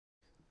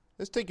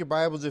Let's take your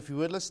Bibles, if you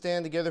would. Let's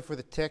stand together for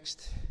the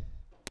text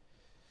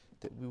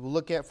that we will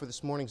look at for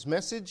this morning's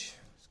message.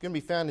 It's going to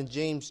be found in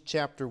James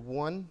chapter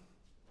 1.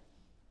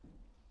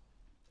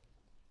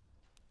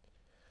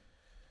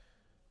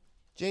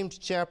 James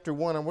chapter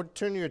 1. I want to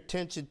turn your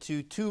attention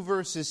to two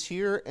verses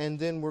here, and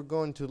then we're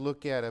going to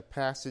look at a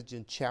passage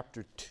in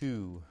chapter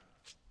 2.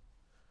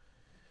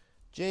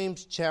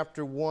 James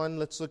chapter 1,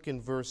 let's look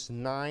in verse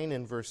 9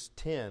 and verse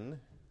 10.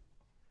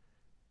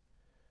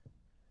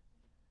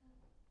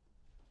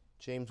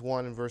 James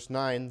 1 and verse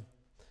 9,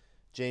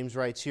 James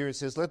writes here, it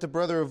says, "Let the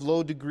brother of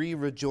low degree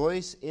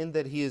rejoice in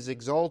that he is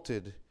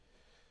exalted,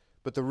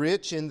 but the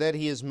rich in that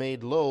he is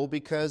made low,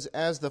 because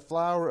as the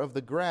flower of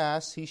the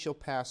grass he shall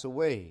pass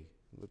away."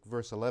 Look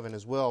verse 11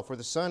 as well. "For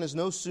the sun is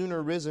no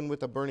sooner risen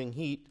with a burning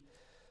heat,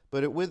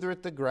 but it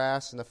withereth the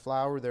grass, and the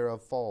flower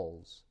thereof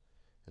falls,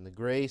 and the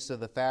grace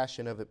of the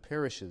fashion of it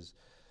perishes.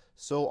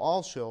 So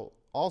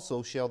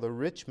also shall the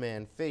rich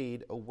man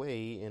fade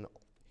away in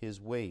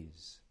his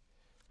ways."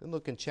 Then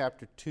look in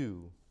chapter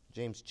 2,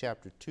 James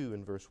chapter 2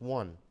 and verse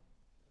 1.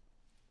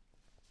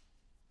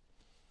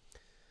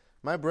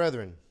 "My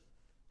brethren,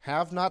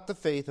 have not the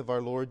faith of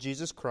our Lord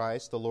Jesus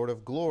Christ, the Lord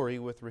of glory,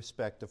 with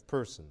respect of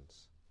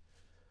persons.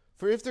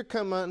 For if there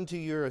come unto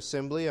your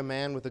assembly a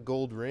man with a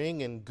gold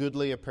ring and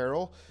goodly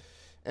apparel,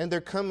 and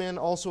there come in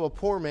also a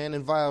poor man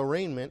in vile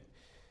raiment,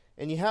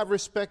 and ye have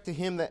respect to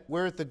him that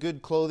weareth the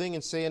good clothing,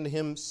 and say unto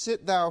him,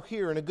 Sit thou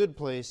here in a good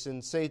place,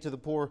 and say to the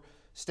poor,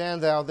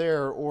 Stand thou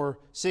there, or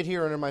sit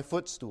here under my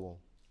footstool.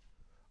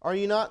 Are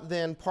ye not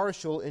then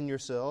partial in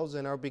yourselves,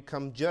 and are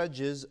become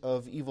judges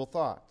of evil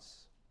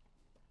thoughts?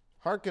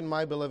 Hearken,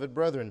 my beloved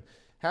brethren,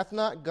 hath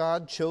not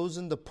God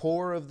chosen the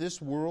poor of this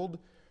world,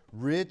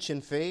 rich in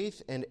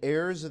faith, and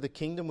heirs of the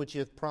kingdom which he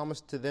hath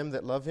promised to them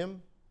that love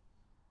him?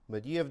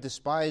 But ye have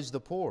despised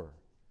the poor.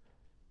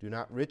 Do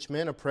not rich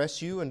men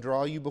oppress you and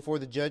draw you before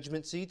the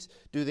judgment seats?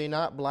 Do they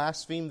not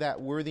blaspheme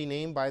that worthy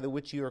name by the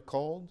which ye are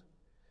called?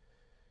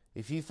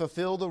 If ye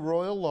fulfill the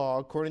royal law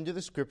according to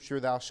the Scripture,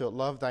 thou shalt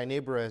love thy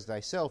neighbor as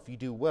thyself, ye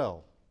do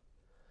well.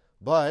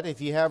 But if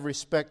ye have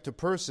respect to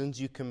persons,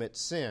 you commit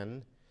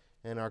sin,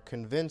 and are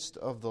convinced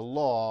of the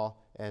law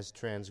as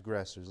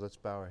transgressors." Let's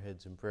bow our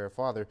heads in prayer.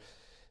 Father,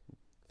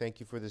 thank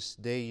you for this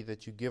day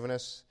that you've given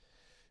us.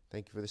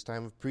 Thank you for this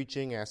time of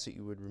preaching. I ask that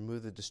you would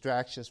remove the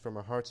distractions from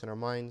our hearts and our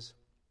minds.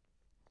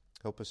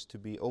 Help us to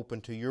be open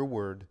to your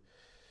word.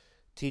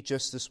 Teach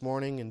us this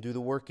morning and do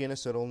the work in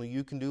us that only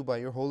you can do by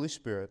your Holy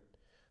Spirit.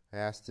 I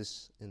ask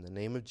this in the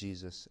name of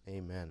Jesus.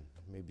 Amen.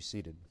 You may be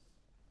seated.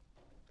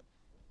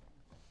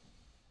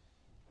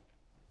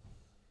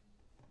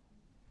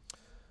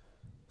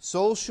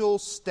 Social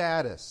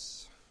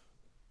status.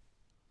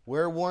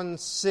 Where one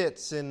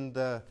sits in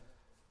the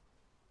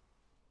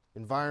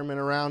environment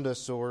around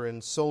us or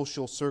in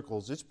social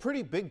circles. It's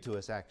pretty big to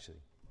us,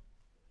 actually.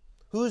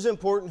 Who's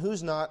important,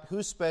 who's not,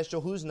 who's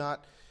special, who's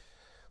not,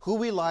 who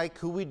we like,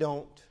 who we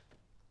don't.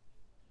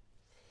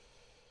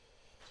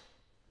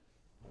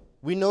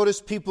 We notice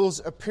people's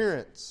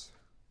appearance.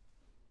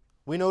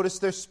 We notice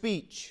their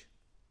speech,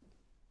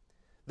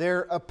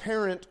 their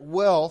apparent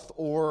wealth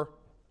or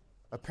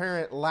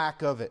apparent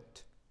lack of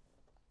it.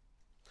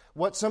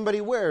 What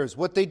somebody wears,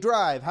 what they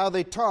drive, how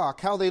they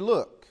talk, how they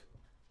look.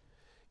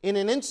 In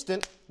an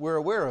instant, we're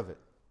aware of it.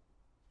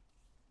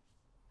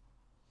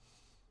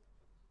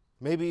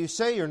 Maybe you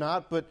say you're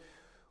not, but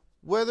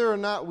whether or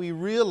not we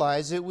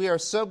realize it, we are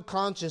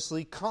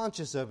subconsciously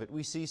conscious of it.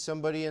 We see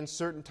somebody in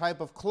certain type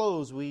of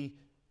clothes, we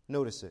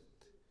notice it.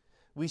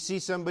 We see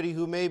somebody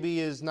who maybe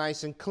is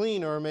nice and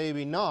clean or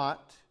maybe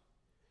not,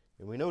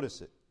 and we notice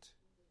it.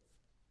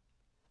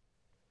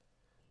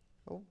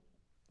 Well,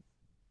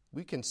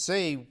 we can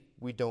say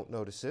we don't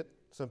notice it.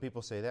 Some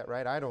people say that,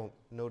 right? I don't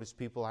notice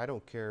people. I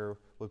don't care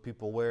what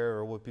people wear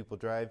or what people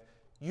drive.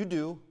 You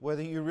do.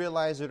 Whether you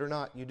realize it or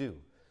not, you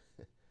do.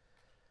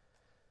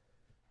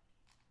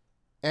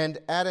 And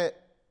at a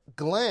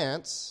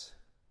glance,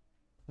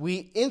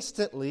 we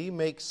instantly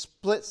make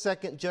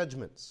split-second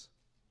judgments.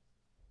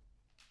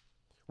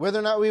 Whether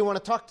or not we want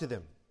to talk to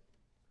them,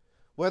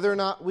 whether or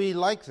not we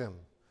like them,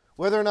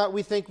 whether or not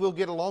we think we'll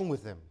get along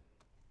with them.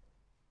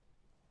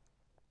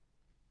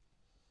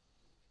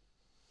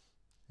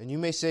 And you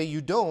may say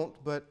you don't,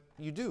 but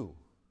you do.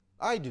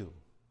 I do.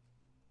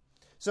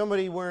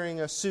 Somebody wearing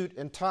a suit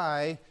and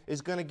tie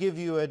is going to give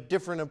you a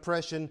different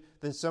impression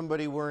than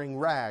somebody wearing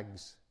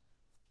rags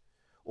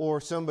or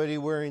somebody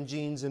wearing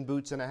jeans and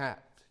boots and a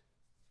hat.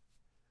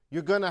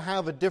 You're going to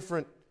have a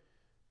different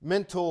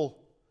mental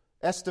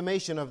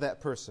estimation of that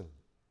person.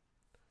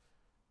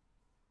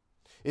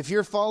 If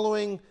you're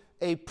following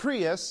a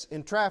Prius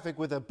in traffic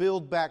with a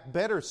Build Back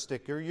Better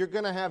sticker, you're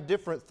going to have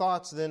different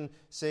thoughts than,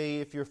 say,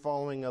 if you're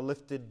following a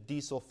lifted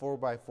diesel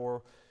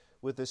 4x4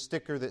 with a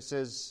sticker that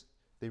says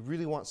they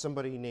really want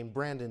somebody named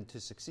Brandon to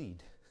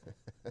succeed.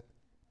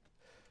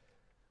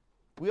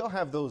 We all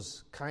have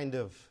those kind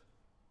of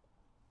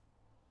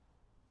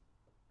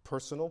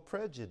personal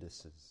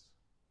prejudices,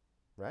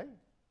 right?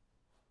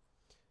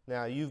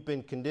 Now, you've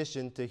been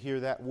conditioned to hear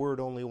that word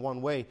only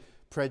one way,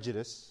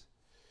 prejudice.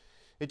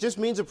 It just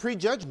means a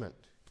prejudgment,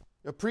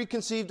 a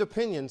preconceived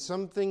opinion,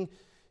 something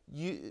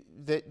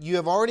that you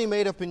have already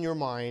made up in your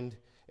mind,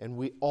 and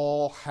we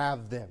all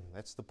have them.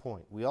 That's the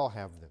point. We all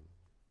have them.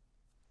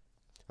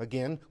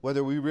 Again,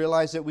 whether we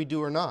realize that we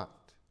do or not.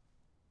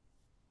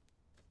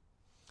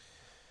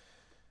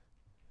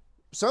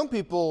 Some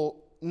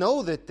people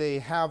know that they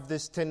have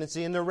this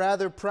tendency, and they're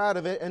rather proud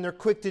of it, and they're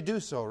quick to do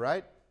so,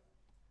 right?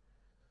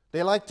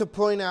 They like to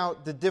point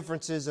out the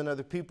differences in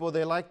other people.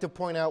 They like to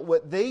point out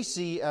what they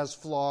see as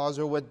flaws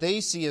or what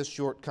they see as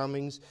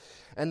shortcomings.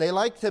 And they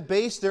like to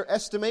base their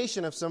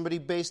estimation of somebody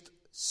based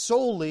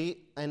solely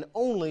and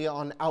only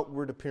on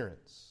outward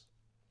appearance.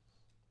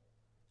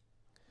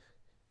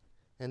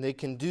 And they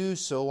can do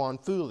so on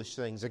foolish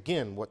things.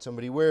 Again, what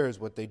somebody wears,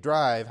 what they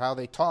drive, how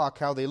they talk,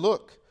 how they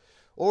look.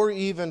 Or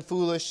even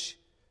foolish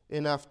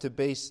enough to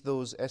base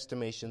those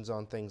estimations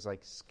on things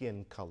like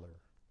skin color.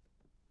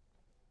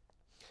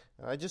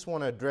 I just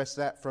want to address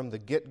that from the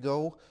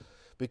get-go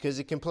because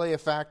it can play a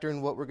factor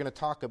in what we're going to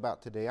talk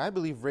about today. I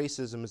believe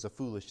racism is a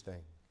foolish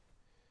thing.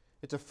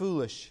 It's a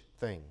foolish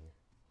thing.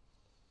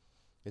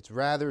 It's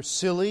rather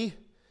silly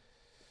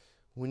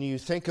when you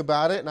think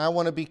about it, and I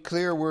want to be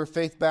clear where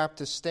Faith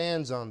Baptist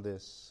stands on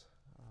this.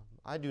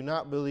 I do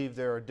not believe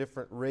there are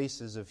different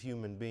races of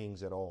human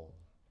beings at all.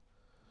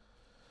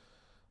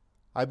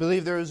 I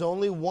believe there is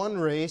only one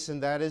race,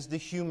 and that is the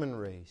human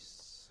race.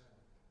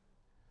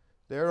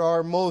 There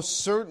are most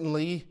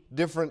certainly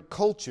different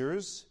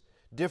cultures,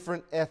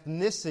 different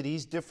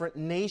ethnicities, different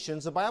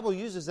nations. The Bible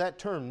uses that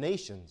term,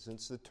 nations.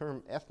 It's the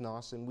term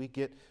ethnos, and we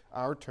get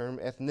our term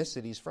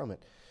ethnicities from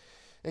it.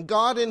 And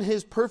God, in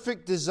His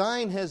perfect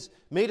design, has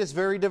made us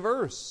very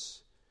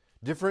diverse.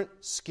 Different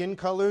skin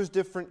colors,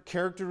 different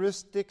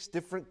characteristics,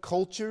 different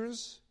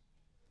cultures.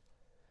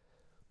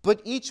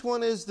 But each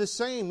one is the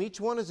same.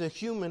 Each one is a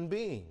human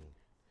being,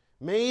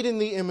 made in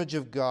the image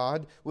of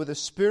God, with a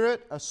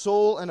spirit, a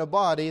soul, and a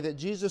body that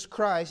Jesus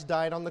Christ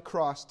died on the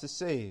cross to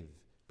save.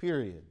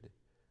 Period.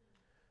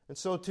 And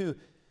so to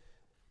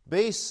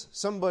base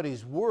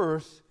somebody's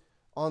worth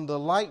on the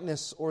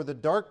lightness or the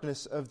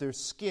darkness of their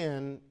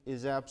skin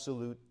is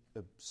absolute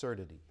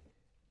absurdity.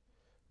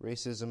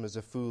 Racism is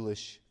a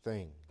foolish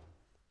thing.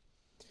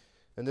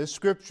 And the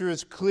Scripture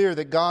is clear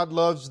that God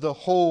loves the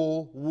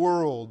whole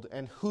world,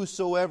 and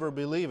whosoever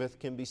believeth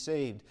can be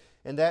saved.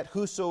 And that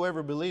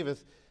whosoever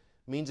believeth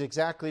means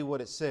exactly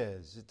what it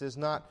says. It does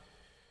not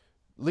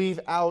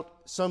leave out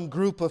some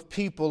group of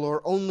people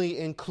or only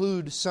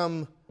include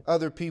some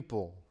other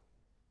people.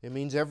 It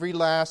means every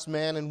last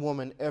man and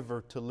woman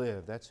ever to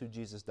live. That's who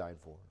Jesus died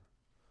for.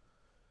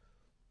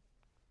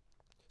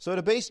 So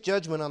to base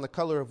judgment on the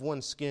color of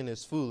one's skin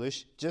is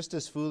foolish, just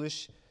as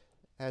foolish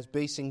as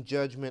basing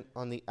judgment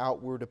on the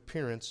outward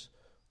appearance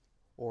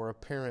or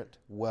apparent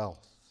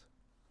wealth.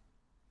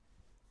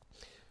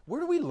 Where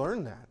do we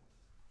learn that?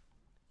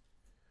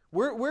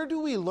 Where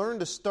do we learn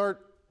to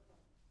start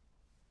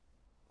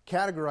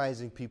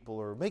categorizing people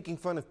or making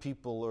fun of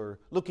people or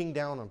looking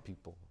down on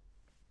people?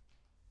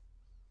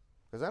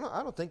 Because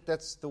I don't think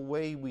that's the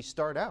way we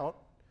start out.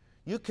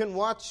 You can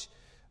watch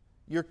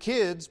your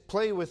kids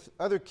play with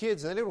other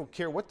kids and they don't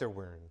care what they're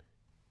wearing.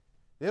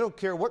 They don't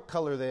care what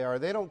color they are.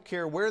 They don't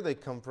care where they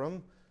come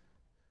from.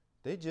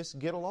 They just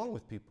get along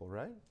with people,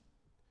 right?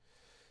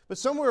 But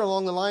somewhere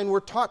along the line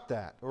we're taught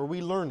that, or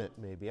we learn it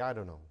maybe, I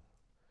don't know.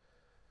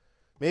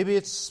 Maybe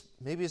it's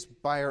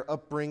by our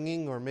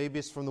upbringing, or maybe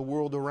it's from the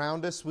world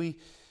around us. We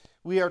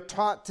are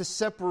taught to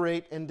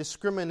separate and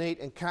discriminate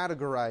and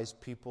categorize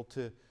people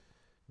to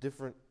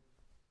different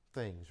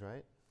things,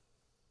 right?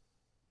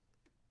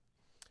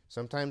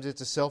 Sometimes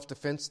it's a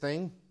self-defense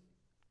thing.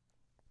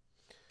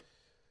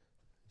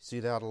 You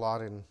see that a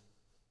lot in,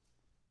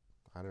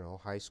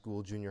 high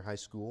school, junior high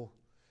school.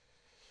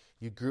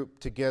 You group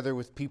together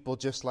with people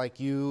just like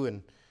you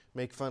and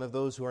make fun of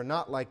those who are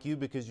not like you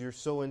because you're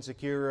so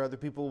insecure, other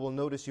people will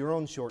notice your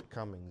own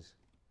shortcomings.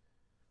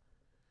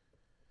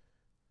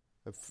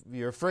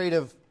 You're afraid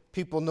of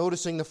people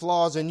noticing the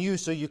flaws in you,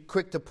 so you're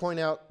quick to point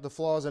out the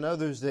flaws in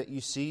others that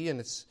you see, and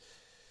it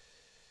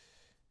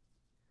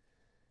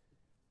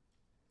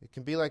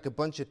can be like a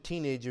bunch of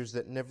teenagers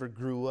that never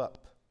grew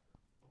up.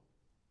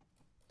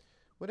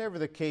 Whatever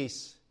the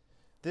case,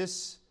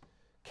 this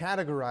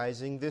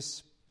categorizing,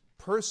 this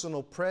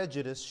personal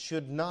prejudice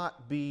should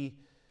not be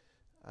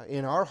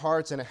in our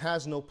hearts, and it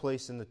has no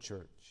place in the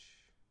church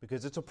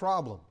because it's a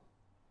problem.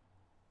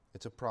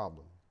 It's a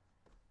problem.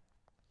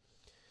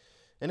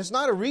 And it's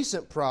not a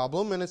recent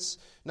problem, and it's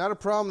not a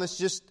problem that's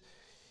just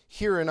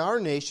here in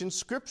our nation.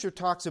 Scripture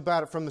talks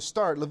about it from the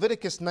start.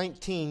 Leviticus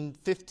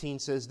 19:15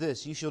 says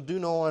this, "You shall do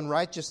no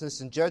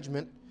unrighteousness in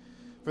judgment,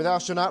 for thou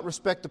shalt not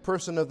respect the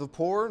person of the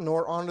poor,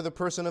 nor honor the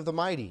person of the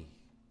mighty.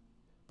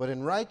 But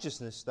in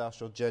righteousness thou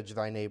shalt judge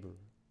thy neighbor."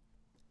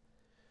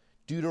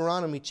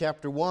 Deuteronomy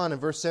chapter 1 and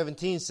verse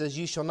 17 says,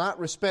 "You shall not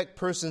respect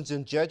persons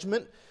in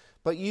judgment,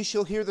 but you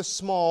shall hear the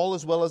small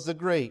as well as the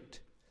great.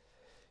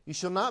 You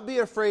shall not be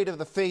afraid of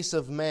the face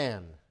of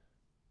man."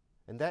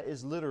 And that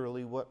is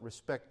literally what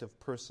respect of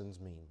persons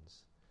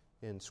means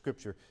in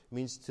Scripture. It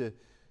means to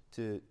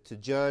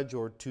judge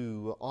or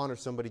to honor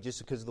somebody just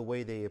because of the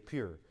way they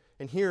appear.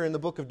 And here in the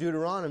book of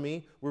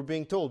Deuteronomy, we're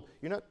being told,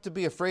 you're not to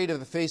be afraid of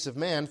the face of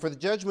man, for the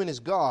judgment is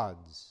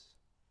God's.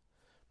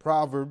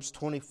 Proverbs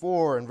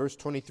 24 and verse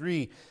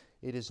 23,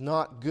 it is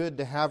not good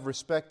to have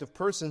respect of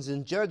persons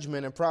in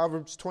judgment. And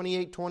Proverbs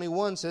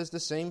 28:21 says the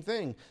same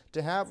thing.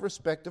 To have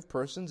respect of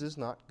persons is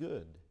not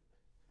good.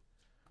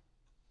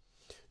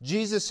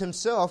 Jesus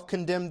himself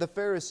condemned the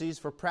Pharisees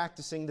for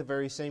practicing the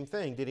very same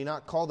thing. Did he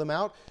not call them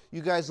out?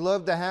 You guys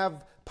love to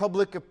have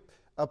public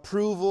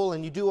approval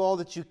and you do all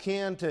that you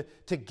can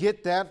to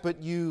get that,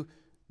 but you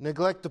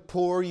neglect the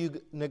poor,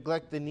 you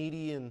neglect the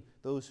needy and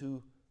those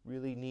who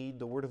really need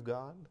the Word of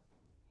God.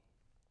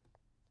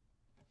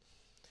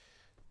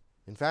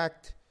 In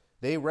fact,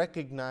 they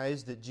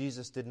recognized that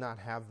Jesus did not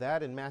have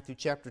that. In Matthew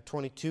chapter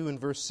 22 and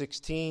verse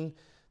 16,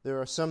 there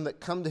are some that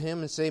come to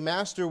him and say,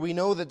 Master, we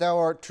know that thou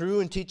art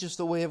true and teachest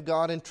the way of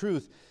God in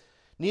truth.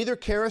 Neither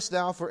carest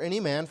thou for any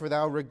man, for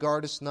thou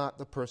regardest not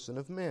the person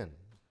of men.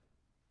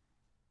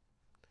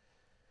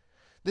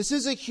 This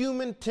is a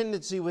human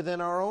tendency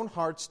within our own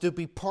hearts to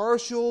be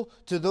partial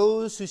to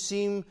those who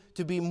seem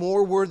to be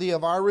more worthy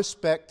of our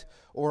respect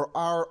or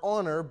our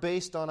honor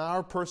based on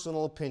our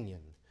personal opinion.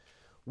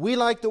 We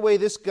like the way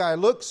this guy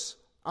looks,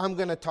 I'm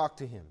going to talk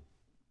to him.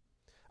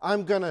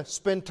 I'm going to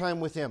spend time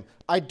with him.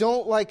 I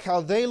don't like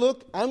how they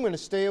look, I'm going to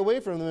stay away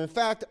from them. In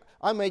fact,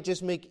 I may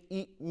just may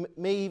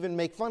even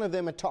make fun of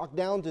them and talk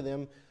down to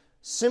them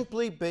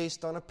simply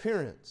based on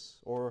appearance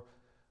or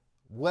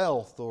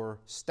wealth or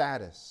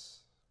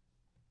status.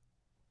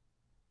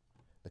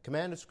 The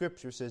command of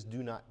Scripture says,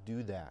 do not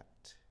do that.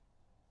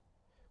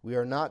 We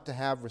are not to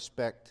have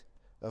respect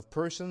of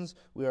persons.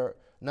 We are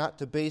not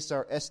to base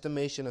our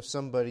estimation of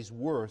somebody's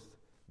worth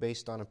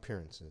based on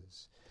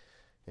appearances.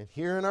 And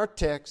here in our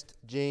text,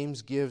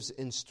 James gives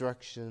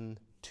instruction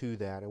to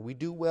that, and we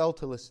do well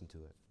to listen to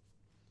it.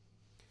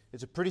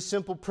 It's a pretty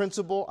simple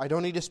principle. I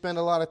don't need to spend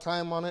a lot of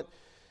time on it,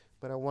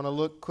 but I want to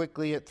look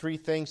quickly at three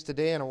things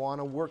today, and I want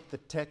to work the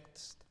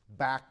text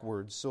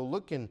backwards. So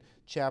look in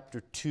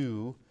chapter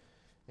 2,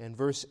 and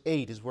verse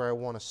 8 is where I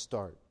want to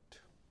start.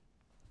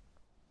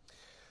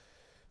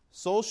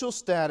 Social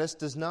status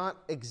does not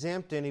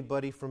exempt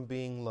anybody from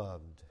being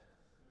loved.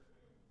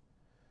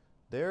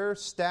 Their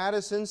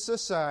status in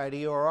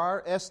society, or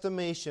our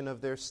estimation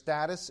of their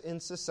status in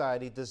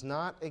society, does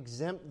not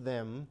exempt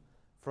them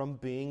from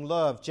being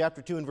loved.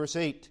 Chapter 2 and verse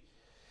 8.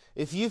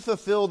 If you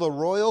fulfill the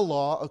royal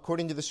law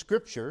according to the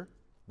Scripture,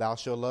 thou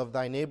shalt love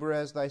thy neighbor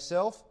as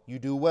thyself, you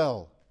do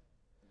well.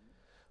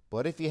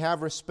 But if you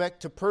have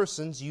respect to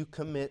persons, you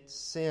commit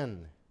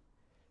sin,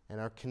 and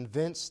are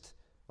convinced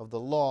of the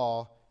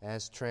law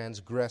as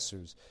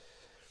transgressors.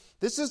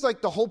 This is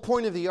like the whole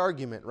point of the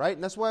argument, right?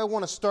 And that's why I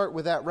want to start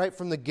with that right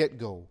from the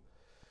get-go.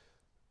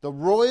 The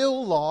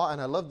royal law,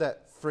 and I love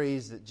that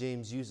phrase that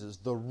James uses,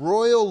 the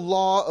royal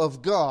law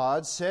of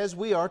God says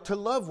we are to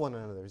love one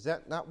another. Is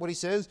that not what he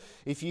says?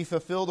 If you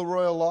fulfill the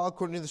royal law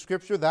according to the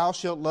Scripture, thou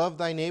shalt love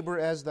thy neighbor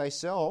as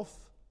thyself,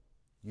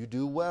 you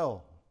do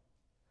well.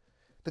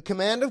 The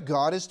command of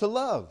God is to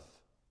love.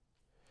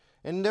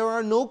 And there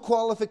are no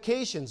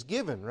qualifications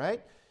given,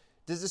 right?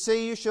 Does it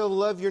say you shall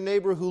love your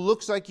neighbor who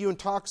looks like you and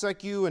talks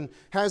like you and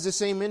has the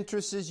same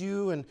interests as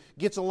you and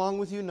gets along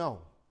with you?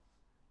 No.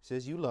 It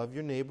says you love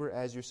your neighbor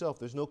as yourself.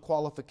 There's no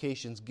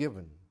qualifications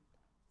given.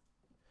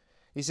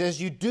 He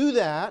says you do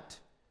that,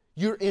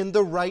 you're in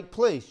the right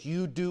place.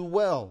 You do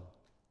well.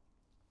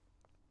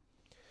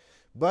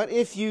 But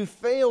if you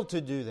fail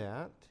to do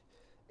that,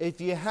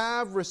 if you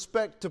have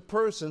respect to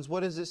persons,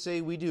 what does it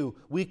say we do?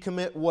 We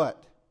commit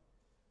what?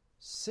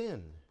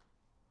 Sin.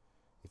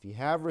 If you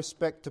have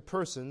respect to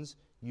persons,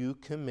 you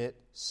commit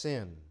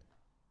sin.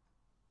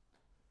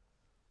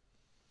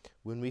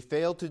 When we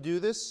fail to do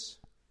this,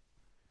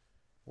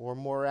 or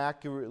more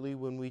accurately,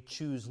 when we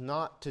choose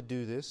not to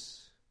do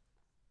this,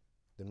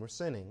 then we're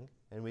sinning,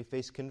 and we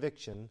face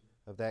conviction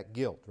of that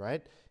guilt,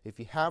 right? If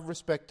you have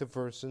respect to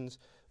persons,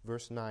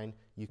 verse 9,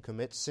 you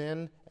commit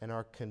sin and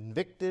are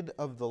convicted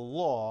of the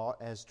law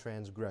as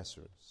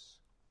transgressors.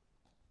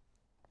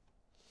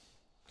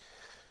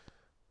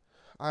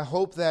 I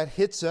hope that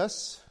hits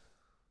us.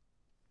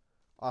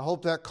 I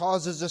hope that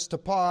causes us to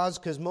pause,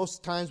 because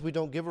most times we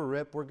don't give a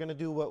rip. We're going to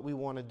do what we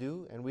want to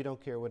do, and we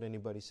don't care what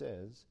anybody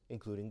says,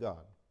 including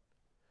God.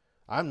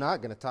 I'm not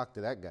going to talk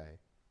to that guy.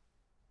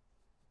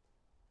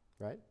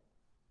 Right?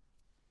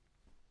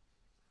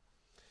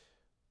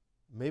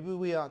 Maybe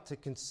we ought to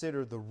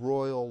consider the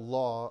royal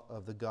law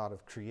of the God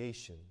of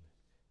creation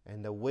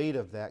and the weight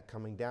of that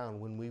coming down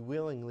when we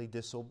willingly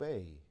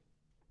disobey.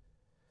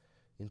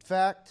 In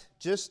fact,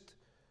 just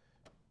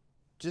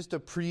a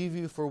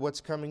preview for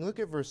what's coming. Look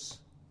at verse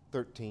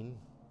 13.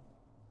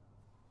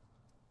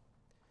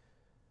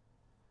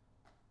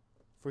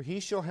 For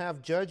he shall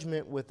have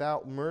judgment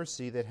without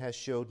mercy that has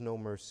showed no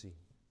mercy.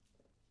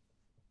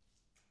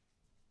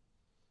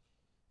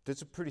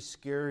 That's a pretty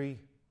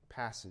scary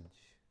passage.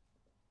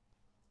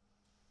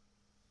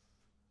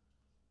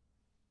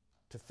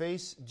 to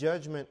face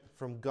judgment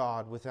from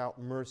God without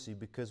mercy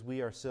because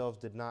we ourselves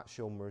did not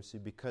show mercy,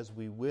 because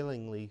we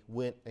willingly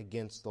went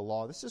against the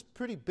law. This is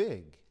pretty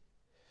big.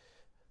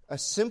 A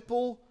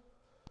simple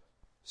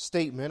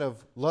statement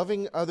of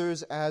loving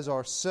others as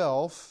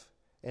ourselves,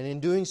 and in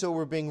doing so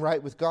we're being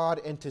right with God,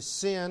 and to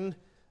sin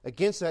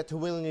against that, to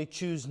willingly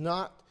choose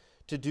not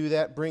to do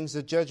that, brings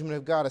the judgment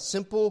of God. A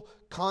simple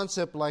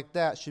concept like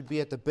that should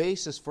be at the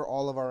basis for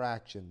all of our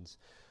actions.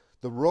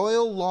 The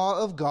royal law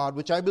of God,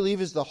 which I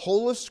believe is the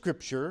whole of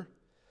Scripture,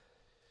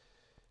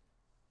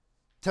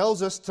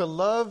 tells us to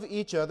love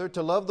each other,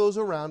 to love those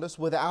around us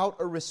without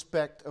a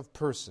respect of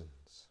persons.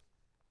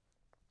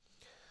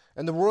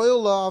 And the royal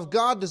law of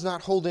God does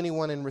not hold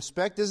anyone in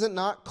respect, does it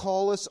not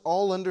call us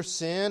all under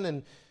sin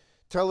and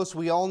tell us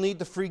we all need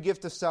the free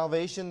gift of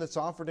salvation that's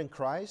offered in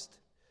Christ?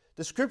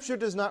 The Scripture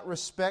does not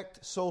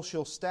respect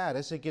social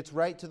status. It gets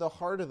right to the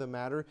heart of the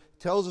matter,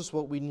 tells us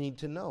what we need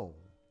to know.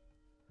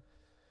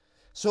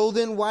 So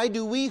then why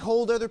do we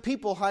hold other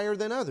people higher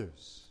than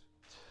others?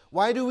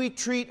 Why do we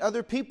treat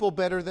other people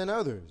better than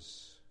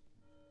others?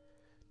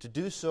 To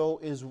do so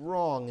is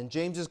wrong, and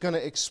James is going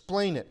to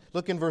explain it.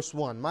 Look in verse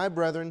 1. My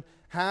brethren,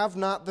 have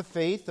not the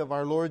faith of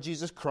our Lord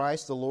Jesus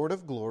Christ, the Lord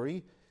of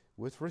glory,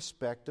 with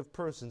respect of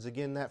persons.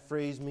 Again, that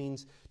phrase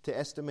means to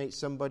estimate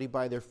somebody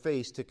by their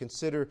face, to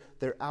consider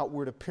their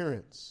outward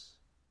appearance.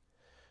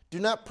 Do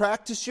not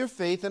practice your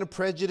faith in a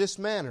prejudiced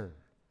manner.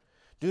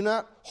 Do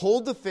not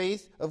hold the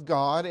faith of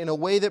God in a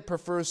way that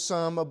prefers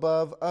some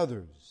above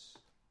others.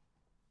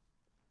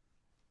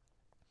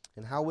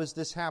 And how is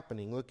this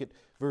happening? Look at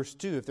verse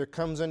 2. If there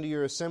comes unto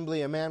your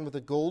assembly a man with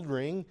a gold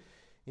ring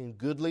in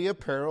goodly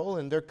apparel,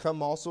 and there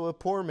come also a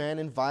poor man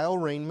in vile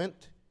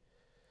raiment,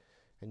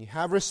 and you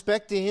have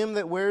respect to him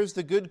that wears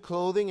the good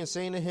clothing, and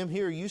saying to him,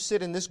 here, you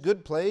sit in this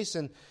good place,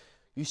 and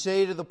you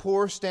say to the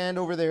poor, stand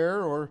over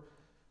there, or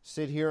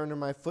sit here under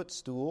my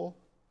footstool,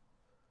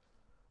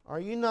 are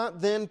you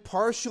not then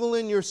partial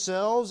in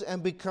yourselves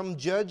and become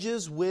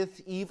judges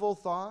with evil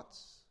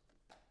thoughts?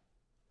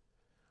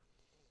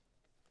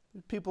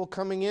 People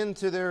coming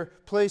into their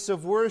place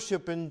of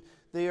worship and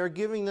they are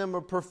giving them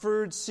a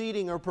preferred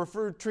seating or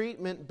preferred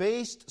treatment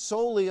based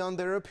solely on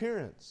their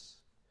appearance.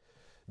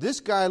 This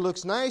guy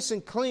looks nice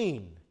and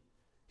clean.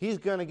 He's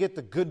going to get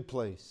the good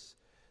place.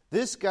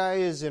 This guy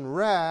is in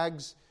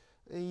rags.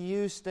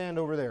 You stand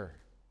over there.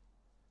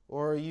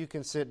 Or you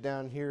can sit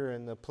down here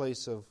in the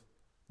place of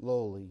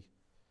lowly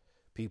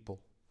people.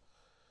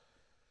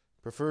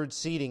 Preferred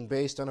seating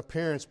based on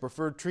appearance.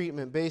 Preferred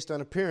treatment based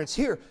on appearance.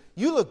 Here,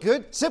 you look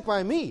good. Sit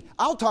by me.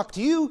 I'll talk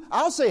to you.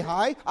 I'll say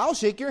hi. I'll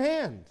shake your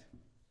hand.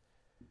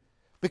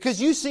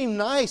 Because you seem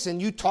nice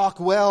and you talk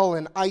well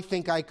and I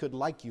think I could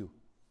like you.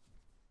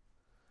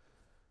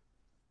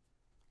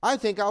 I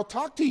think I'll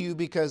talk to you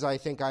because I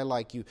think I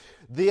like you.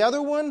 The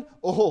other one,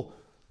 oh,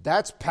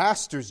 that's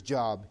pastor's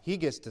job. He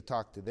gets to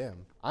talk to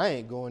them. I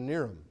ain't going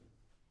near them.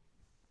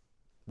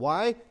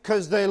 Why?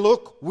 Because they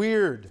look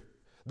weird.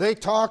 They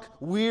talk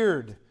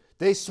weird.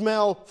 They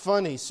smell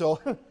funny. So,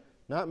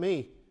 not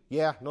me.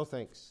 Yeah, no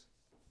thanks.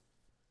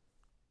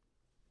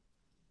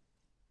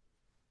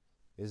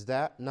 Is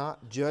that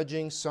not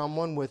judging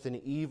someone with an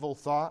evil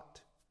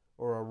thought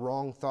or a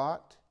wrong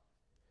thought?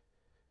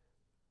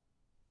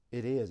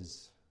 It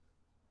is.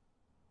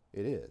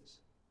 It is.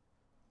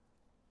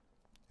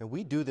 And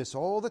we do this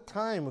all the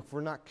time if we're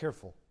not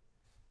careful.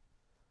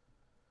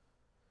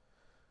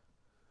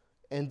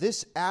 And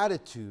this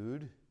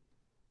attitude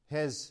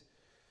has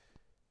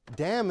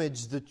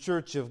damaged the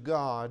church of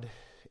God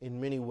in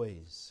many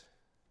ways.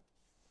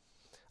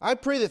 I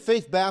pray that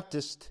Faith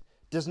Baptist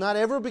does not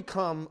ever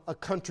become a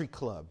country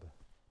club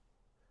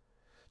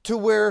to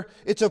where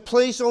it's a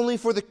place only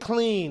for the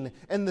clean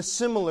and the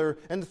similar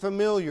and the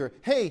familiar.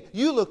 Hey,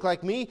 you look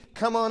like me,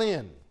 come on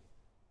in.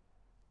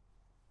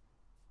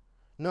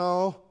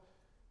 No.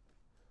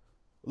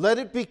 Let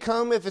it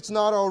become, if it's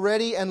not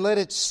already, and let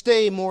it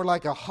stay more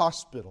like a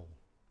hospital.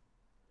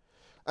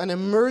 An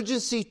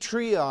emergency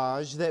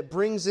triage that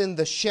brings in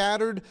the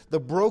shattered, the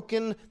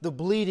broken, the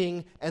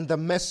bleeding, and the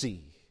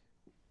messy.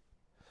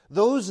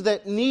 Those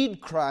that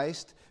need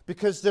Christ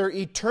because their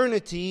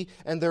eternity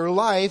and their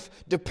life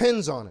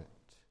depends on it.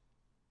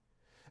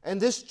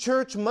 And this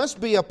church must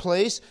be a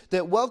place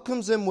that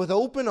welcomes them with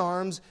open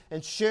arms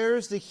and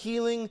shares the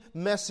healing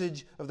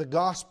message of the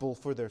gospel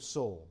for their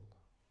soul.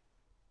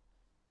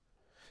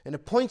 And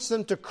it points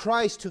them to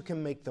Christ who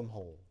can make them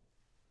whole.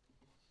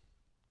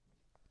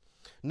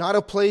 Not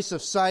a place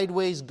of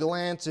sideways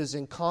glances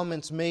and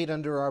comments made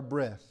under our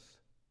breath.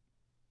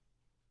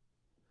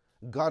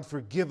 God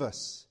forgive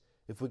us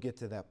if we get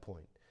to that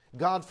point.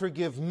 God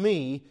forgive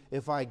me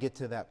if I get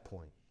to that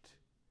point.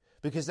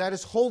 Because that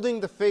is holding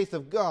the faith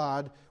of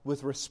God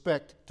with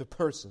respect to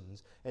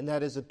persons. And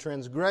that is a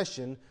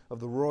transgression of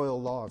the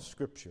royal law of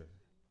Scripture.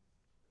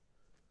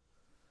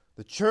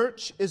 The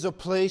church is a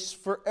place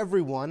for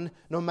everyone,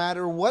 no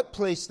matter what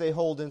place they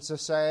hold in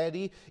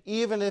society,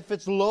 even if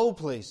it's low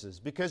places.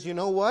 Because you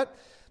know what?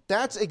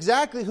 That's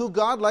exactly who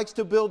God likes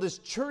to build His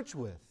church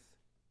with.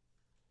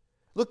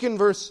 Look in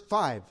verse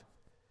 5.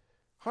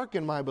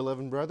 Hearken, my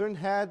beloved brethren,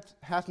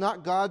 hath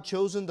not God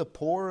chosen the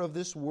poor of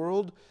this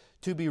world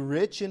to be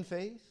rich in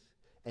faith,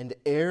 and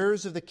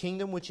heirs of the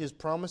kingdom which is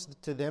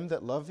promised to them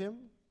that love him?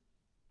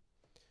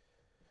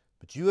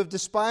 But you have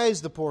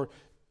despised the poor.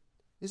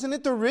 Isn't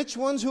it the rich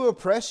ones who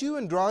oppress you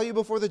and draw you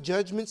before the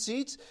judgment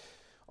seats?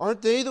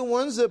 Aren't they the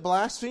ones that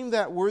blaspheme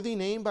that worthy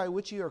name by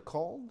which you are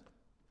called?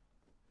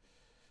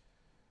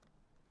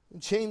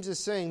 And James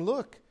is saying,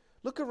 look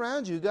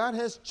around you. God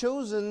has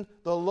chosen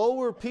the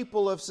lower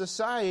people of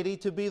society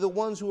to be the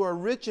ones who are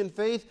rich in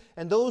faith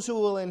and those who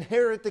will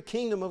inherit the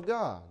kingdom of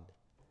God.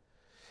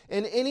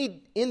 And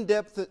any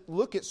in-depth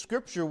look at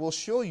Scripture will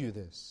show you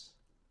this.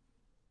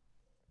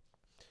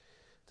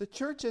 The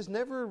church has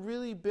never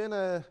really been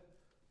a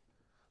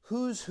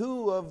who's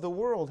who of the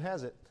world,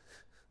 has it?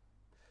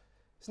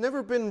 It's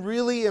never been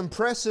really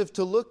impressive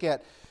to look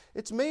at.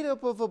 It's made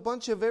up of a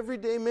bunch of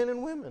everyday men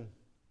and women.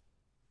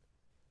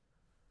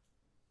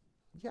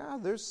 Yeah,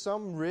 there's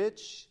some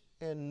rich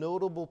and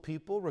notable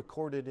people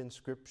recorded in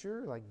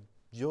Scripture, like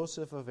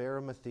Joseph of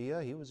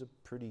Arimathea. He was a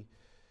pretty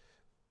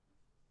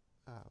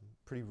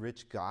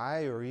rich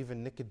guy, or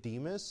even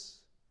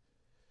Nicodemus.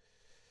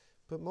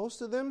 But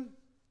most of them,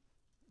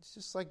 it's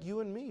just like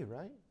you and me,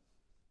 right?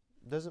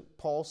 Doesn't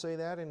Paul say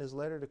that in his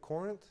letter to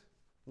Corinth?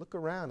 Look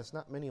around. It's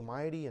not many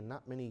mighty and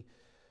not many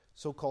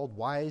so-called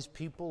wise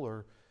people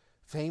or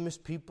famous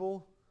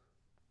people.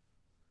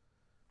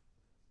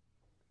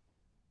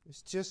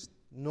 It's just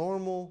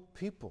normal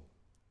people.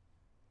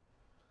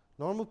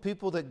 Normal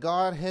people that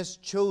God has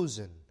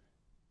chosen.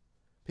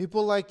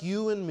 People like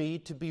you and me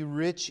to be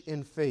rich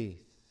in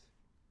faith.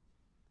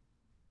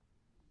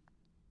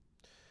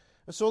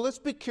 And so let's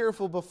be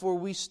careful before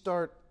we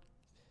start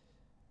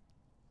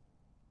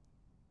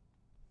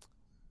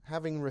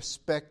having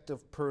respect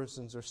of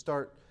persons or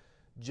start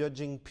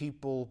judging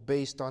people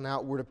based on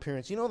outward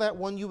appearance. You know, that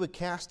one you would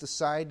cast a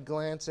side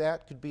glance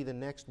at could be the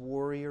next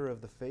warrior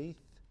of the faith.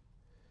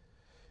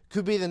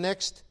 Could be the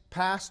next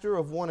pastor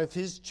of one of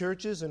his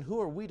churches, and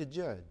who are we to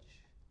judge?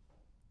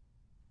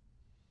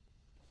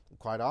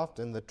 Quite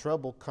often, the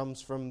trouble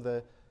comes from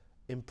the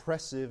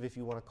impressive, if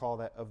you want to call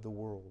that, of the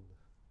world.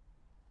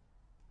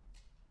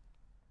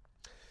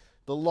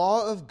 The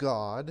law of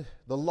God,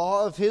 the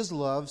law of His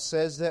love,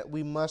 says that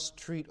we must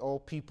treat all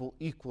people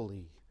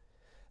equally.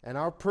 And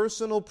our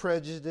personal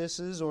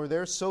prejudices or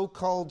their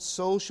so-called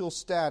social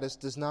status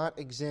does not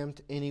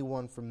exempt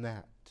anyone from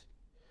that.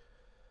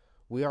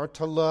 We are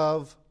to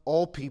love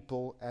all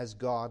people as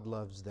God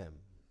loves them.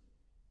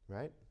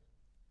 Right?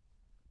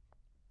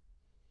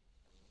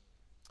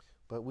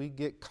 But we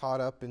get caught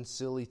up in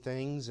silly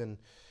things, and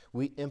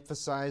we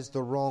emphasize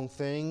the wrong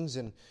things,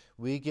 and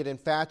we get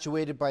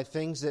infatuated by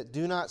things that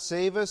do not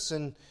save us,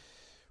 and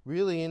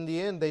really in the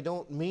end they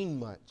don't mean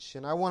much.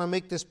 And I want to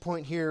make this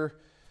point here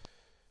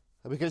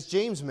because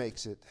James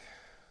makes it.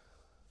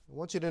 I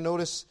want you to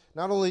notice,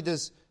 not only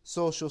does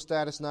social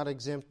status not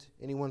exempt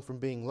anyone from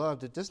being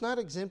loved, it does not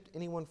exempt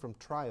anyone from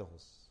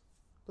trials.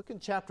 Look in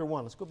chapter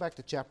 1. Let's go back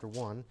to chapter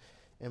 1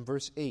 and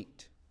verse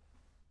 8.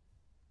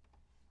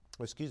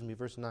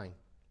 Verse 9.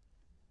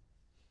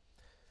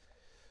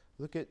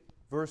 Look at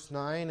verse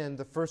 9 and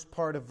the first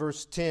part of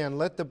verse 10.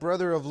 Let the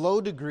brother of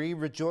low degree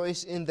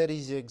rejoice in that he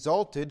is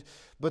exalted,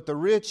 but the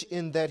rich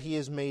in that he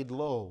is made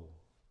low.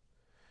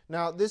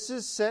 Now, this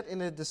is set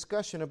in a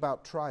discussion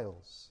about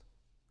trials.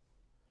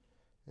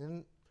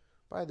 And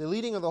by the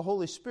leading of the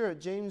Holy Spirit,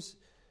 James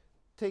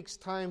takes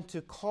time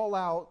to call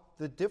out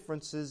the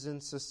differences in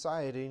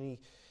society. And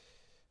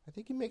I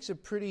think he makes a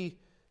pretty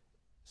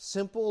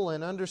simple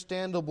and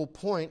understandable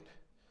point.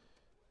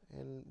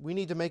 And we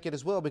need to make it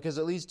as well because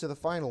it leads to the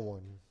final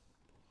one.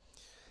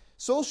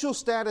 Social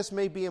status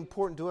may be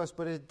important to us,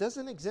 but it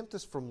doesn't exempt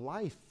us from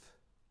life.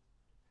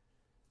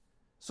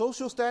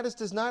 Social status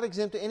does not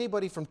exempt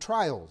anybody from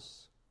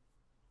trials.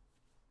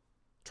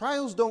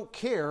 Trials don't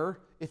care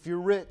if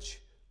you're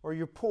rich or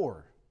you're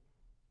poor.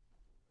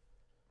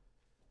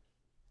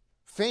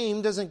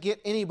 Fame doesn't get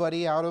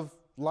anybody out of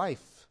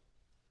life.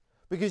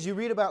 Because you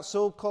read about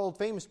so-called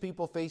famous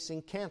people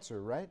facing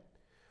cancer, right?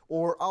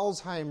 Or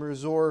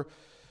Alzheimer's or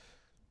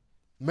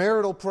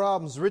marital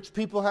problems. Rich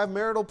people have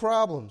marital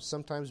problems,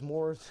 sometimes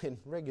more than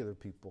regular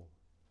people.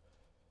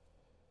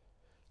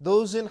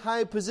 Those in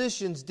high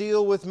positions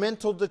deal with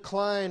mental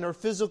decline or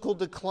physical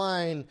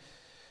decline.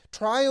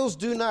 Trials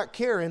do not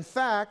care. In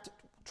fact,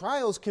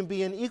 trials can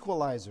be an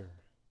equalizer.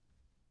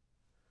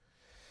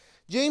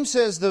 James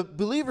says the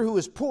believer who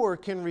is poor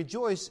can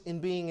rejoice in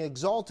being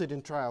exalted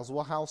in trials.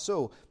 Well, how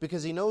so?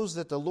 Because he knows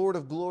that the Lord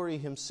of glory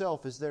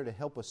Himself is there to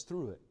help us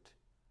through it.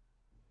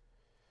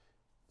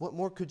 What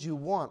more could you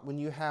want when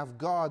you have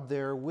God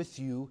there with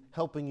you,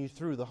 helping you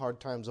through the hard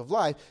times of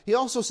life? He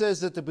also says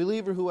that the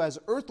believer who has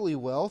earthly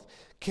wealth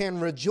can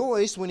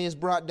rejoice when he is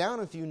brought down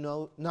a few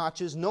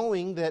notches,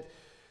 knowing that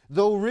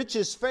though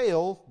riches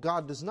fail,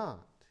 God does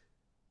not.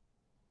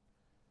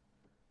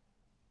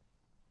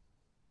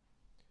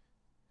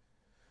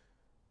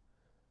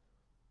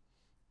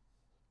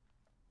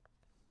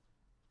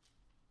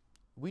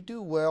 We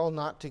do well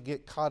not to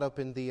get caught up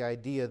in the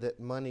idea that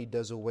money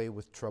does away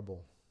with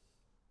trouble.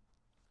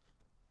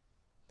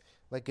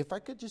 Like, if I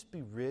could just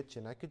be rich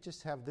and I could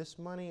just have this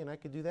money and I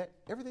could do that,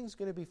 everything's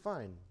going to be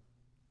fine.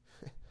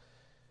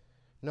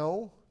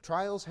 No,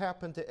 trials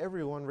happen to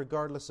everyone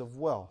regardless of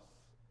wealth.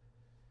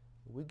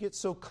 We get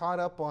so caught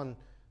up on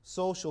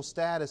social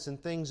status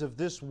and things of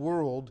this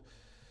world,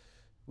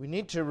 we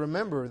need to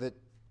remember that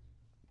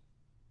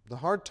the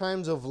hard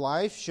times of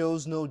life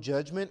shows no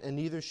judgment, and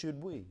neither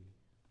should we.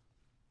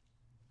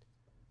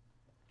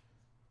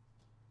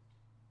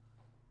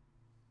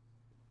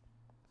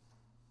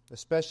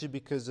 Especially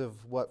because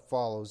of what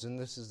follows. And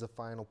this is the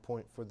final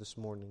point for this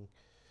morning.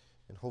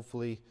 And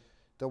hopefully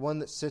the one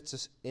that sits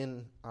us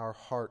in our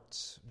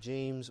hearts.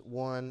 James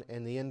 1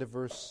 and the end of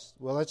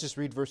let's just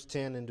read verse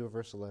 10 into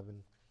verse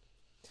 11.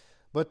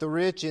 But the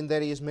rich in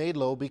that he is made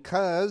low,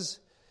 because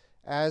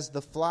as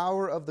the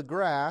flower of the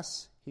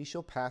grass he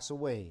shall pass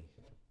away.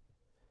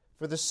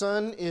 For the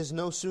sun is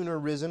no sooner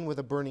risen with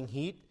a burning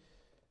heat,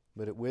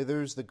 but it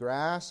withers the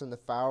grass, and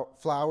the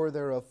flower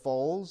thereof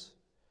falls,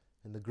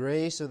 and the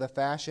grace of the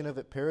fashion of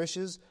it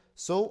perishes.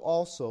 So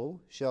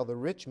also shall the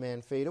rich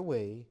man fade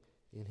away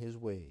in his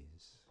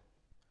ways.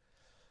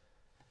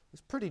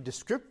 It's pretty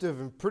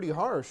descriptive and pretty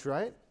harsh,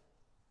 right?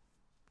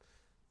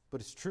 But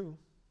it's true.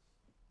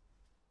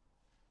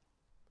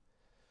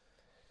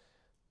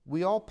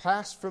 We all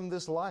pass from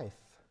this life.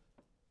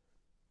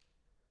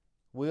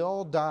 We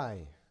all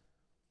die.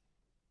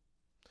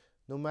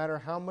 No matter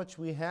how much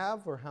we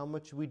have or how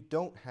much we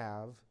don't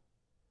have,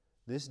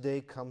 this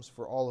day comes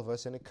for all of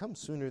us, and it comes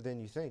sooner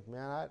than you think.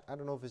 Man, I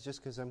don't know if it's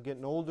just because I'm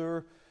getting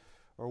older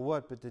or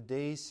what, but the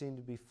days seem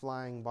to be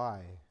flying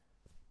by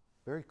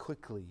very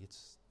quickly.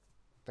 It's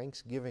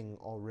Thanksgiving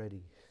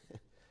already.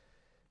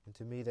 And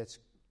to me, that's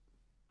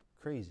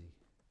crazy.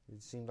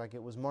 It seemed like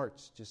it was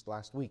March just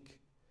last week.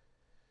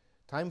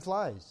 Time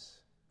flies.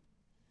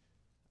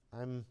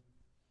 I'm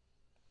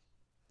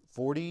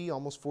 40,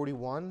 almost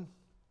 41.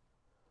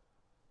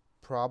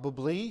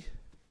 Probably,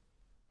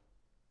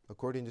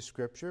 according to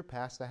Scripture,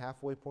 past the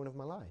halfway point of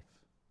my life.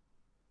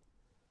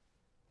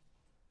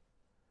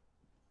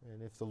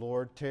 And if the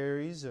Lord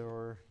tarries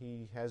or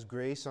He has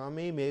grace on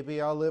me, maybe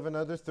I'll live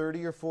another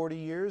 30 or 40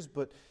 years,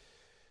 but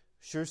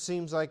sure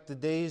seems like the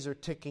days are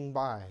ticking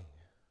by.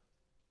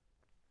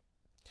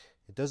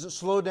 It doesn't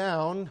slow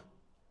down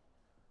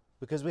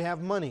because we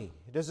have money.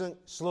 It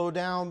doesn't slow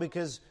down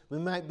because we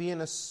might be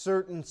in a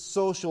certain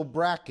social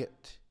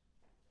bracket.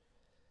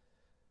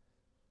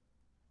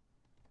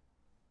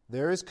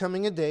 There is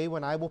coming a day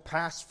when I will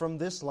pass from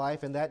this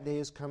life, and that day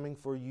is coming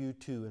for you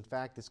too. In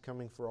fact, it's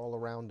coming for all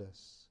around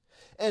us.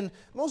 And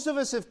most of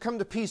us have come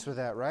to peace with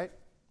that, right?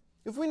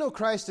 If we know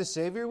Christ as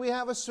Savior, we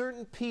have a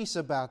certain peace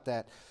about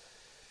that.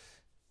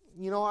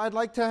 You know, I'd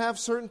like to have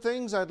certain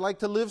things. I'd like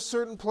to live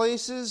certain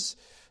places.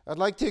 I'd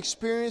like to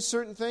experience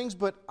certain things,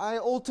 but I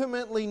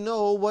ultimately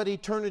know what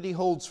eternity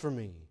holds for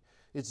me.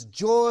 It's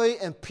joy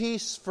and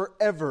peace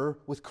forever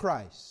with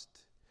Christ.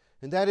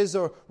 And that is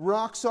a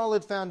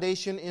rock-solid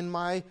foundation in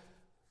my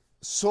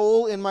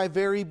soul, in my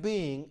very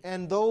being.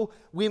 And though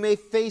we may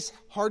face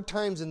hard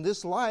times in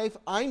this life,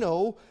 I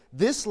know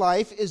this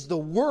life is the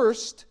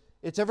worst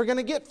it's ever going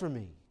to get for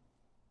me.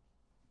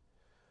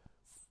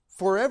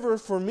 Forever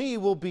for me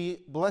will be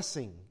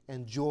blessing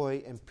and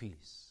joy and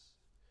peace.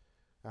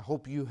 I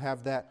hope you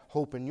have that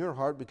hope in your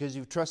heart because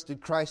you've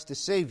trusted Christ as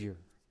Savior.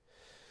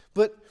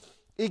 But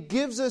it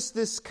gives us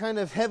this kind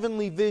of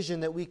heavenly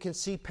vision that we can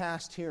see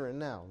past here and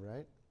now,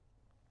 right?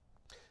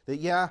 That,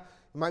 yeah,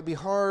 it might be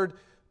hard.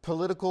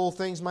 Political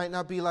things might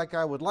not be like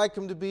I would like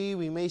them to be.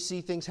 We may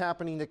see things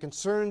happening that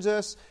concerns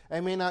us. I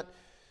may not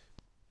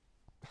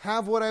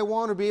have what I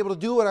want or be able to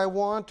do what I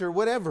want or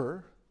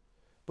whatever.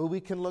 But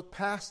we can look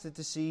past it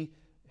to see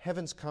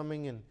heaven's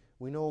coming, and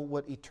we know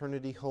what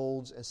eternity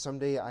holds. And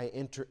someday I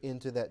enter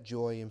into that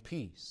joy and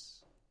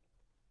peace.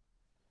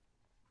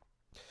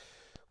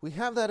 We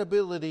have that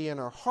ability in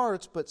our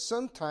hearts, but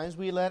sometimes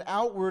we let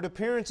outward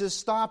appearances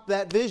stop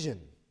that vision.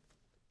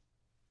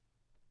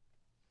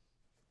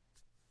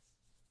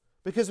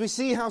 Because we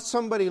see how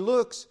somebody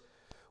looks,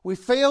 we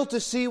fail to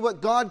see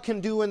what God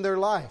can do in their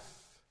life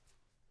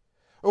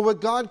or what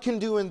God can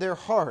do in their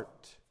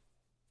heart.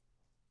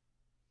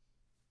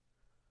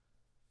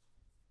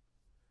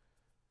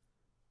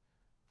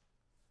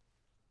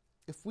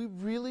 If we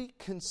really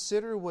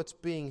consider what's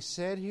being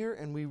said here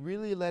and we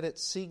really let it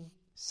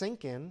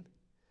sink in,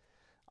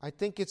 I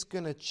think it's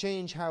going to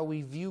change how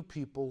we view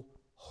people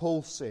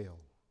wholesale.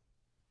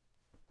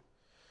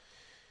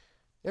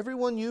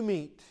 Everyone you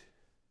meet,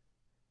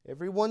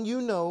 everyone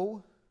you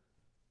know,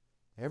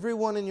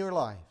 everyone in your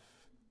life,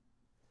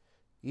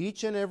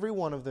 each and every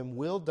one of them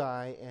will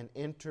die and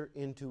enter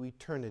into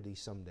eternity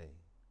someday.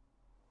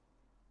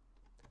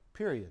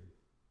 Period.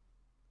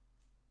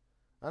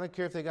 I don't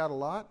care if they got a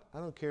lot. I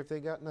don't care if they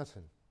got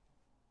nothing.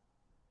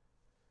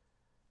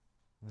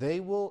 They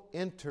will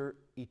enter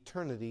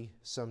eternity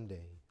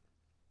someday.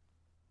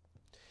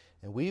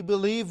 And we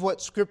believe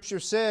what Scripture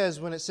says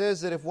when it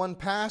says that if one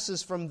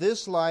passes from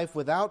this life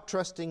without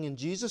trusting in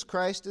Jesus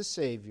Christ as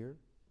Savior,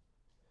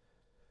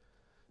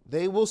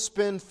 they will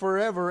spend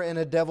forever in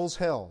a devil's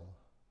hell,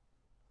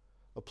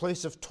 a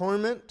place of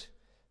torment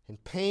in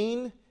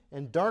pain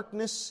and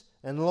darkness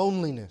and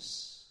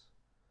loneliness,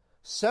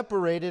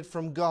 separated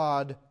from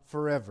God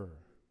forever.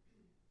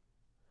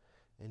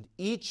 And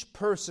each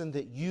person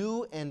that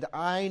you and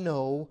I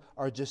know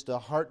are just a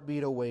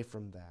heartbeat away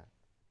from that.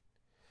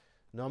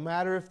 No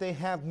matter if they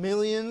have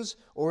millions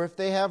or if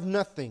they have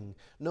nothing.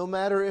 No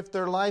matter if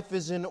their life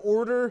is in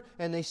order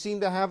and they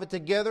seem to have it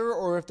together,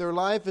 or if their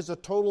life is a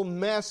total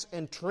mess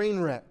and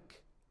train wreck.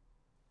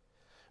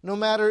 No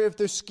matter if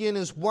their skin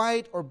is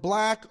white or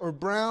black or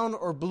brown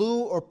or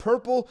blue or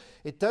purple,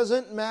 it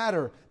doesn't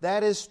matter.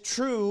 That is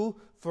true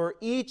for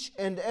each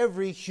and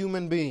every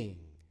human being.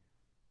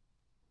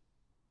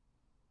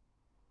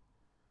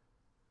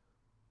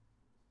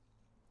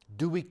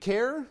 Do we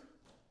care?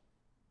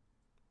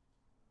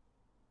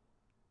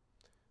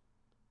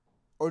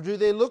 Or do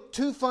they look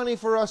too funny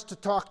for us to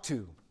talk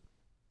to?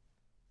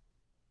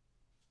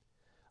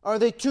 Are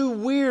they too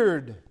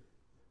weird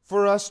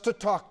for us to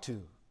talk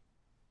to?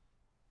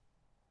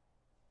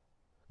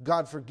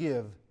 God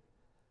forgive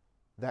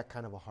that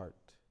kind of a heart.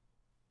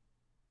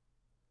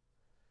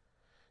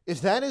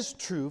 If that is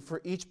true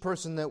for each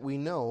person that we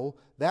know,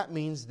 that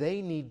means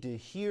they need to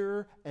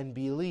hear and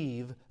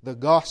believe the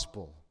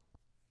gospel.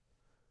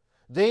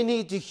 They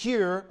need to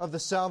hear of the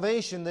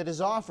salvation that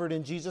is offered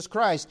in Jesus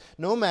Christ,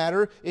 no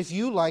matter if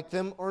you like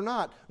them or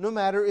not, no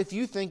matter if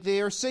you think they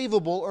are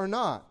savable or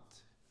not.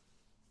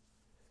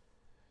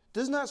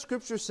 Does not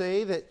Scripture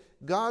say that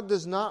God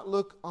does not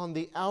look on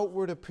the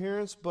outward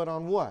appearance, but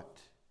on what?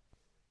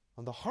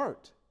 On the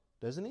heart,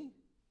 doesn't He?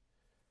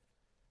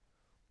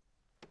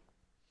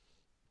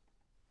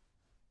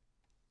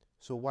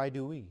 So why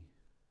do we?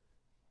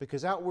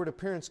 Because outward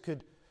appearance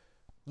could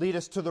lead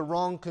us to the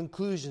wrong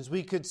conclusions.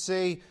 We could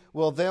say,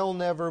 well, they'll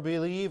never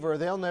believe or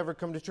they'll never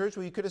come to church.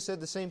 Well, you could have said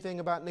the same thing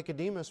about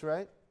Nicodemus,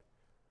 right?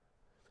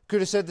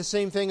 Could have said the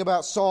same thing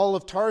about Saul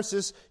of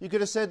Tarsus. You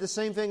could have said the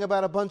same thing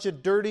about a bunch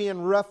of dirty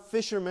and rough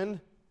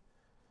fishermen.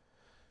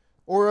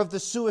 Or of the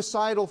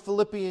suicidal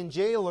Philippian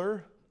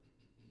jailer.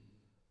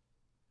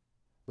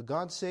 But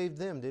God saved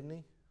them, didn't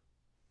He?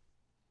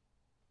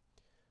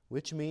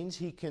 Which means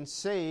He can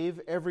save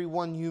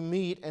everyone you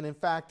meet, and in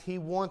fact, He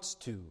wants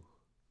to.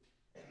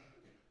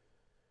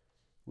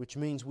 Which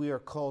means we are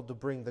called to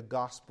bring the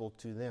gospel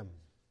to them.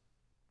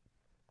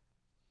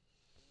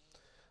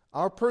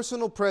 Our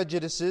personal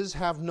prejudices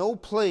have no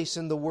place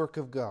in the work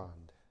of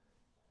God.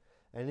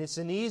 And it's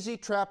an easy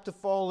trap to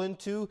fall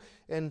into,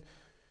 and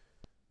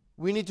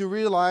we need to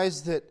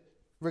realize that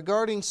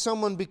regarding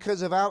someone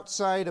because of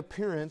outside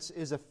appearance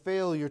is a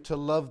failure to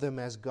love them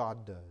as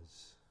God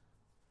does.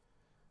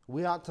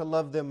 We ought to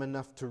love them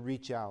enough to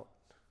reach out,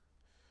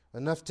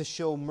 enough to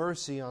show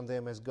mercy on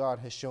them as God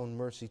has shown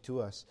mercy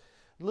to us.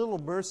 A little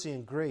mercy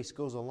and grace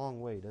goes a long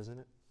way, doesn't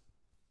it?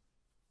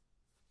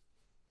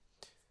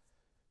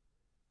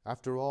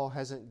 After all,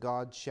 hasn't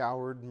God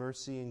showered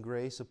mercy and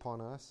grace upon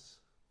us?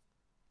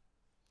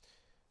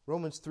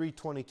 Romans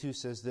 3:22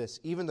 says this,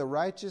 even the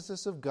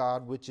righteousness of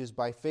God, which is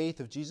by faith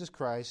of Jesus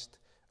Christ,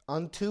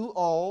 unto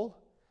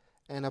all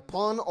and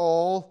upon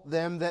all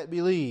them that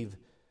believe.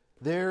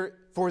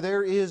 For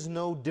there is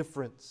no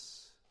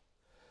difference.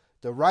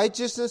 The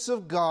righteousness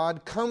of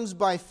God comes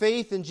by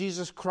faith in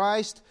Jesus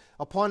Christ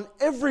upon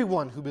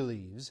everyone who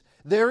believes.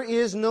 There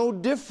is no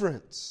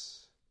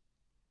difference.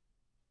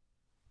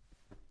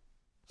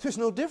 There's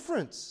no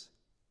difference.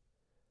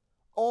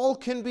 All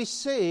can be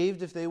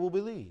saved if they will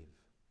believe.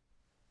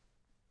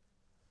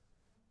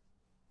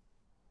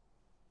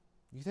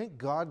 You think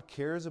God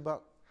cares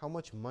about how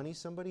much money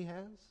somebody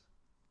has?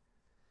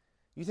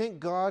 You think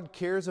God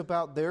cares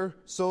about their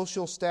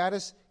social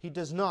status? He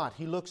does not.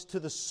 He looks to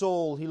the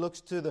soul. He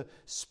looks to the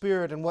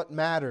spirit and what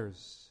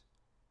matters.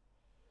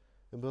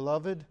 And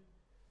beloved,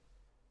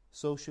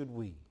 so should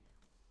we.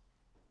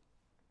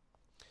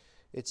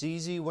 It's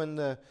easy when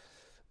the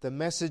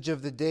message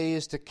of the day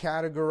is to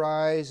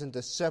categorize and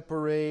to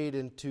separate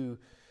and to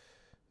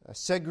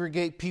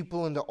segregate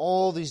people into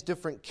all these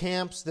different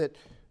camps that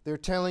they're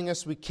telling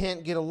us we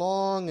can't get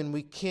along and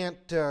we can't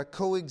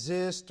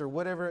coexist or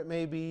whatever it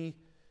may be.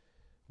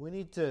 We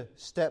need to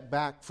step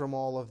back from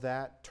all of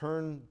that,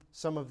 turn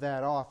some of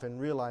that off, and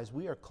realize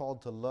we are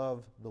called to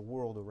love the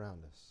world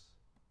around us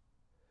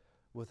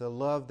with a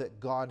love that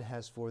God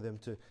has for them,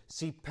 to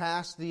see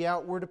past the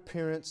outward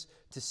appearance,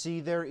 to see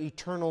their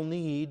eternal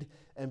need,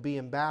 and be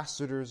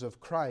ambassadors of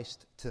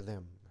Christ to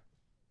them.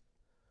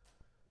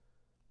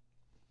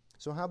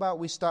 So how about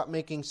we stop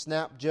making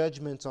snap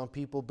judgments on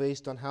people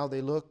based on how they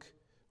look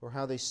or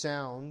how they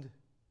sound,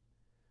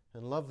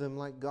 and love them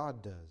like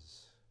God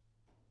does?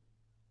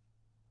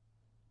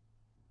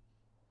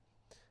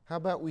 How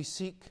about we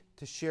seek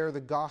to share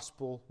the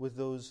gospel with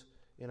those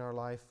in our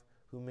life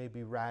who may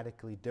be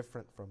radically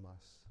different from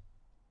us?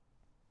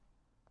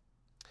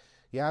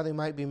 Yeah, they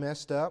might be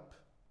messed up,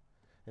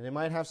 and they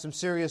might have some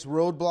serious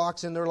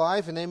roadblocks in their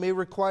life, and they may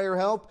require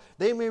help.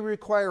 They may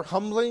require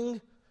humbling.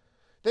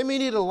 They may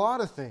need a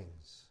lot of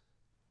things.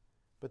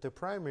 But their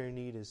primary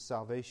need is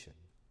salvation.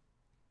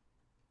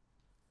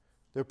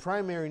 Their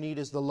primary need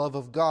is the love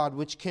of God,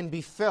 which can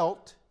be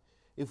felt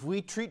if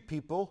we treat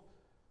people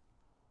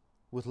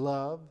with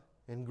love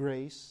and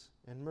grace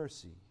and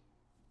mercy,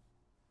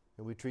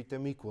 and we treat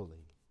them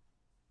equally.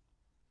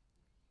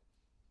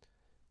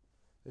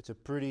 It's a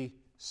pretty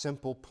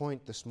simple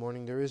point this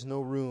morning. There is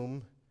no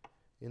room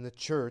in the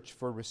church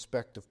for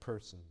respect of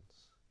persons.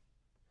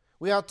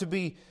 We ought to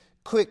be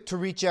quick to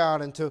reach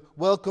out and to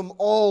welcome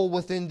all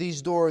within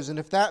these doors. And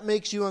if that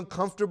makes you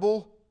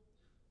uncomfortable,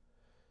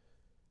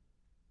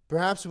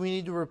 perhaps we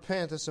need to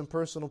repent of some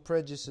personal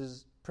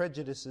prejudices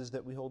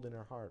that we hold in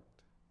our heart.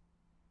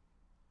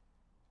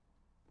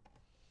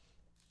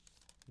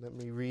 Let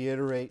me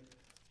reiterate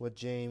what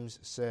James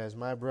says.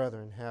 My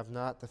brethren, have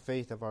not the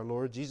faith of our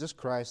Lord Jesus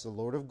Christ, the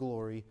Lord of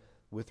glory,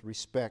 with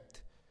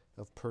respect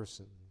of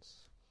persons.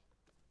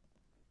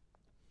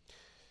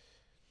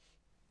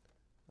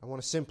 I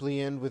want to simply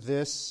end with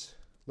this.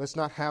 Let's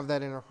not have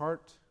that in our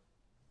heart.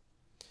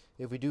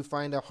 If we do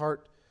find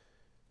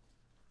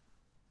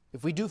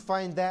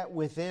that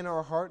within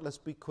our heart, let's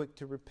be quick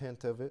to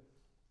repent of it.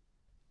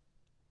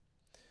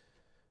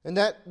 And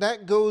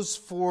that goes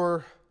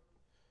for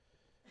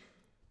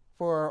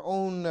our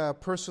own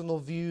personal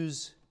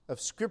views of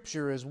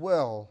Scripture as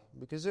well,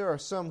 because there are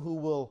some who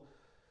will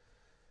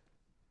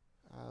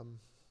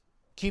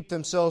keep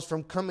themselves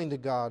from coming to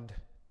God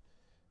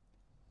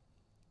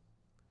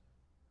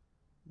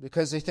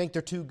because they think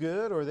they're too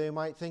good, or they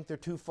might think they're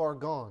too far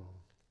gone.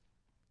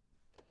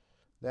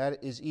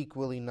 That is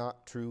equally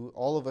not true.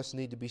 All of us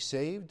need to be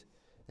saved,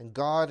 and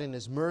God in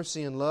His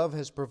mercy and love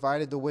has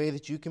provided the way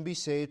that you can be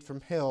saved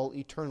from hell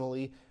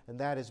eternally, and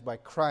that is by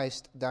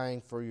Christ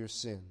dying for your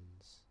sins.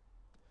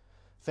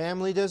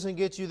 Family doesn't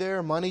get you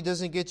there, money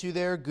doesn't get you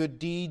there, good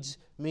deeds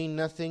mean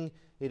nothing.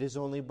 It is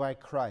only by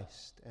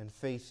Christ and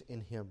faith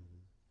in Him.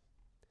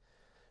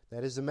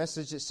 That is the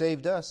message that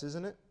saved us,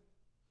 isn't it?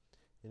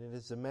 And it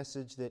is the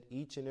message that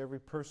each and every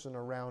person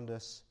around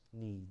us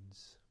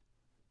needs.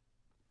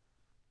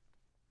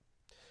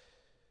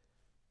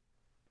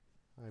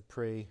 I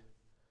pray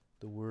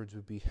the words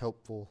would be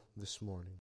helpful this morning.